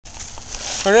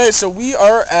Alright, so we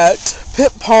are at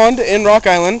Pit Pond in Rock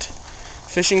Island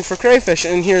fishing for crayfish,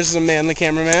 and here's the man, the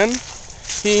cameraman.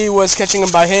 He was catching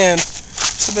them by hand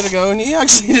just a bit ago, and he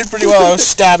actually did pretty well. I was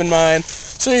stabbing mine.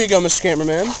 So here you go, Mr.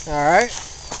 Cameraman. Alright.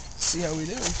 See how we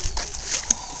do.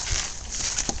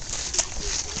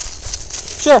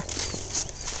 Sure.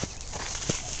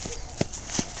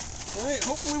 Alright,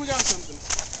 hopefully we got something.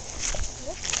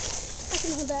 I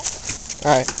can hold that.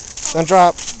 Alright, don't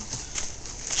drop.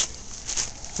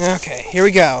 Okay, here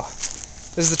we go.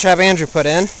 This is the trap Andrew put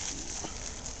in.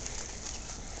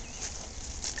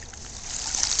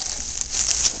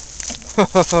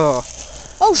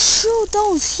 Oh shoot, that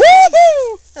was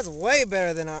huge! That's way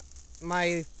better than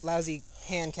my lousy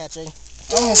hand catching.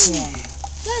 Awesome.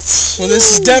 That's huge. Well,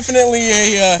 this is definitely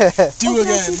a do Oh,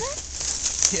 again. can I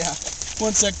see Yeah.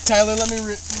 One sec, Tyler, let me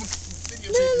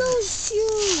videotape that?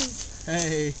 Huge.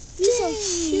 Hey. These are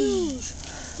huge.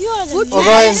 You are the Well, go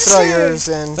ahead and throw yours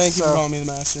in. Thank you for calling me the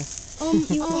master.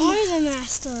 You are the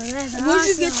master. That's awesome. Where'd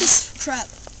you get this trap?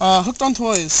 Hooked on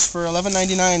Toys for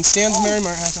 $11.99. Stan's Mary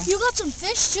Mart has them. You got some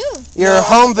fish too. Your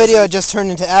home video just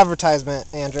turned into advertisement,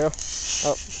 Andrew.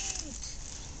 Oh.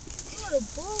 What a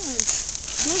bug.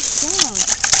 Good job.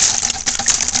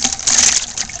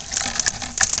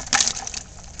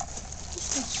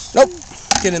 Nope.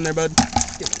 Get in there, bud.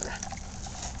 Get in there.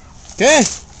 Okay.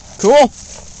 Cool.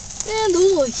 Man,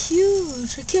 those are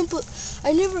huge.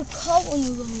 I never caught one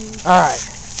of those. Alright.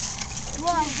 Do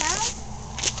I have?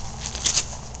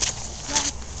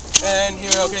 And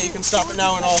here, okay, you can stop it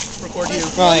now and I'll record you.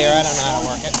 Well, here, I don't know how to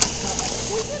work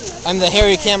it. I'm the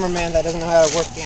hairy cameraman that doesn't know how to work the